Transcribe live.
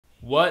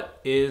What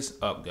is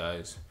up,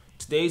 guys?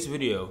 Today's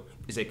video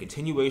is a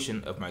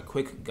continuation of my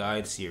quick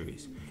guide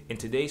series, and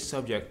today's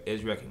subject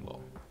is Wrecking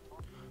Ball.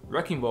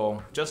 Wrecking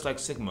Ball, just like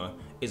Sigma,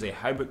 is a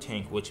hybrid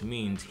tank, which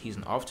means he's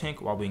an off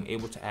tank while being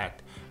able to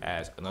act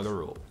as another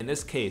role. In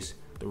this case,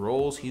 the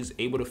roles he's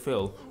able to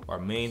fill are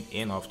main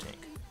and off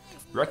tank.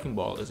 Wrecking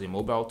Ball is a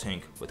mobile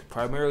tank with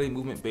primarily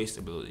movement-based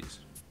abilities.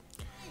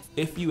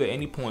 If you at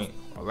any point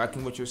are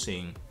liking what you're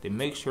seeing, then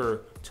make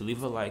sure to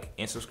leave a like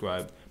and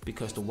subscribe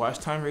because the watch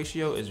time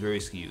ratio is very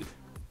skewed.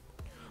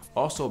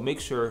 Also, make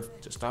sure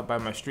to stop by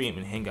my stream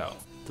and hang out.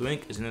 The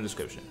link is in the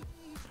description.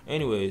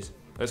 Anyways,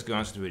 let's get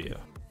on to the video.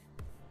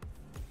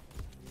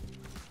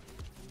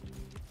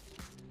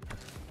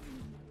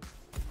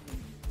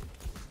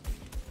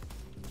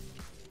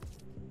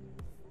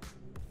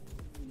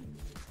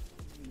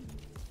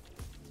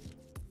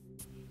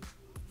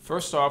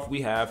 First off,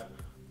 we have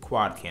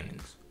quad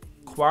cannons.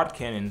 Quad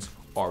cannons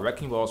are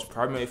Wrecking Ball's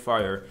primary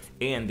fire,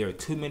 and there are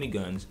two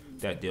miniguns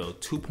that deal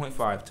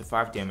 2.5 to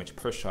 5 damage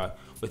per shot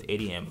with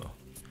 80 ammo.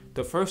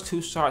 The first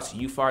two shots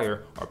you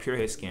fire are pure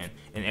hit scan,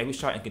 and every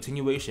shot in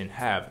continuation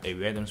have a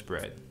random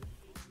spread.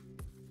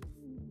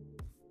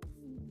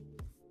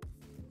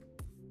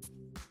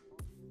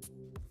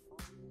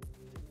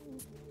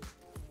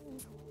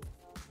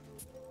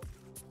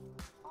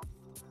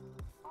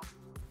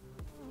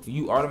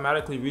 You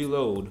automatically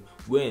reload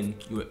when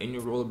you are in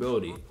your roll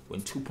ability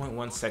when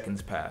 2.1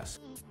 seconds pass.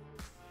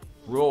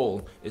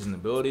 Roll is an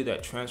ability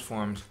that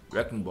transforms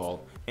Wrecking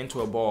Ball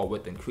into a ball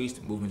with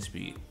increased movement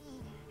speed.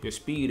 Your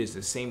speed is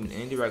the same in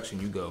any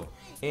direction you go,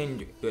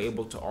 and you're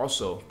able to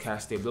also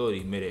cast the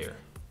ability mid-air.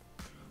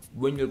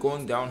 When you're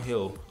going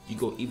downhill, you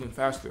go even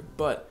faster,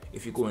 but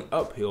if you're going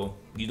uphill,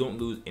 you don't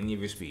lose any of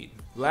your speed.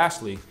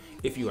 Lastly,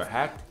 if you are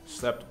hacked,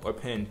 slept, or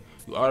pinned,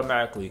 you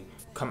automatically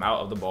come out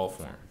of the ball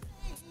form.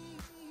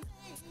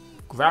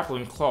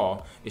 Grappling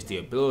Claw is the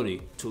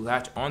ability to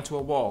latch onto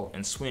a wall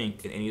and swing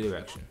in any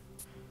direction.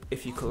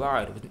 If you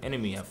collide with an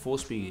enemy at full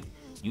speed,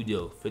 you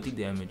deal 50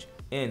 damage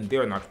and they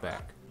are knocked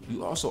back.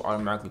 You also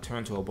automatically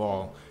turn to a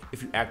ball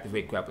if you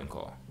activate Grappling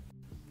Claw.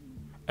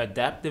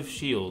 Adaptive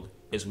Shield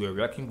is where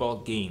Wrecking Ball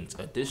gains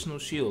additional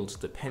shields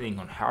depending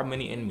on how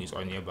many enemies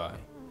are nearby.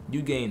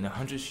 You gain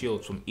 100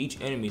 shields from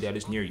each enemy that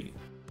is near you.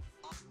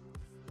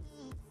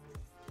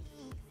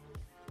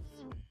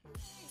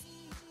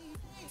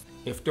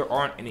 If there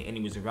aren't any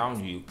enemies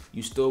around you,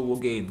 you still will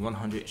gain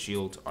 100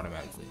 shields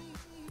automatically.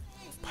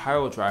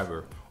 Pile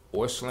Driver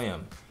or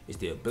Slam is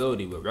the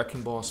ability where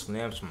Wrecking Ball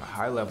slams from a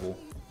high level,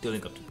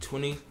 dealing up to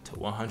 20 to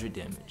 100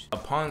 damage.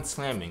 Upon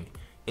slamming,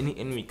 any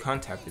enemy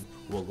contacted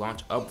will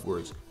launch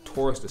upwards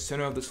towards the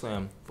center of the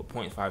slam for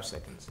 0.5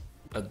 seconds.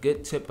 A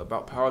good tip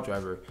about Pile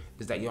Driver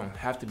is that you don't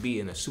have to be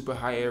in a super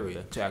high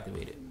area to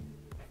activate it.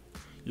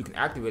 You can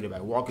activate it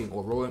by walking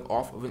or rolling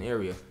off of an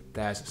area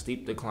that has a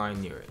steep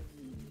decline near it.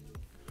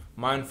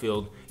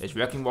 Minefield is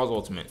Wrecking Ball's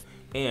ultimate,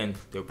 and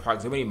there are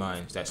proximity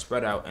mines that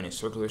spread out in a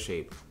circular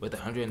shape with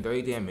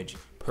 130 damage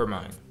per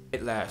mine.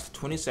 It lasts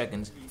 20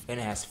 seconds and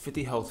it has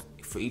 50 health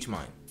for each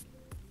mine.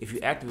 If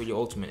you activate your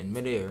ultimate in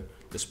midair,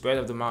 the spread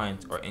of the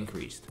mines are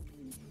increased.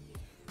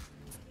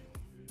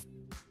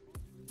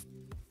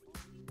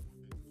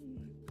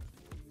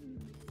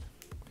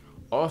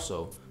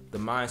 Also, the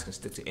mines can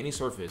stick to any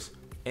surface,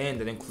 and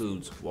that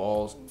includes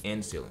walls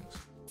and ceilings.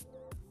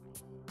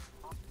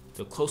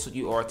 The closer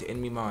you are to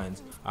enemy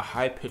mines, a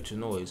high pitch of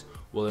noise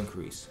will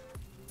increase.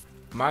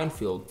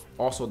 Minefield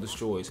also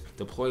destroys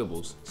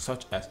deployables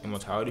such as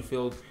Immortality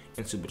Field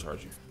and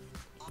Supercharger.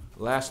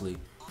 Lastly,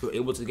 you're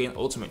able to gain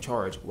ultimate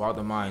charge while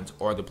the mines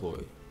are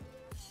deployed.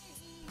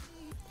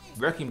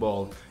 Wrecking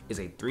Ball is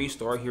a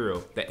 3-star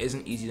hero that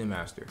isn't easy to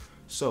master,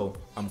 so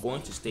I'm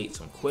going to state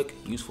some quick,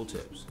 useful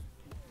tips.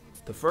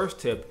 The first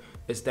tip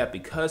is that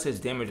because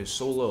his damage is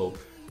so low,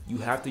 you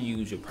have to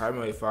use your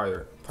primary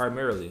fire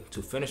primarily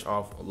to finish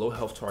off low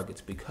health targets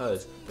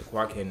because the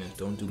quad cannons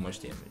don't do much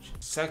damage.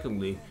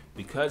 Secondly,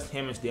 because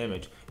Hammond's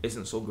damage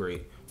isn't so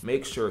great,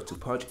 make sure to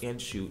punch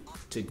and shoot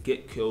to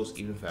get kills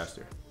even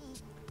faster.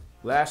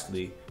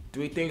 Lastly,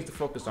 3 things to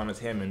focus on as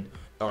Hammond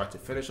are to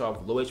finish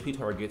off low HP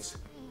targets,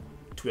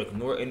 to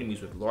ignore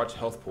enemies with large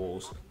health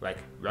pools like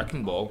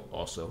Wrecking Ball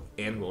also,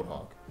 and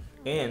Roadhog.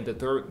 And the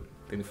third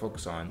thing to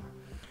focus on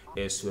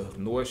is to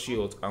ignore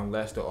shields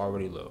unless they're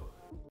already low.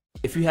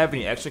 If you have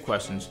any extra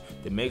questions,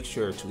 then make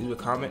sure to leave a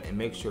comment and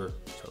make sure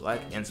to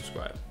like and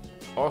subscribe.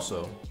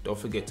 Also, don't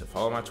forget to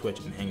follow my Twitch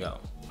and hang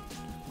out.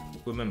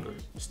 Remember,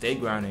 stay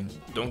grinding,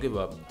 don't give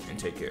up, and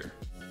take care.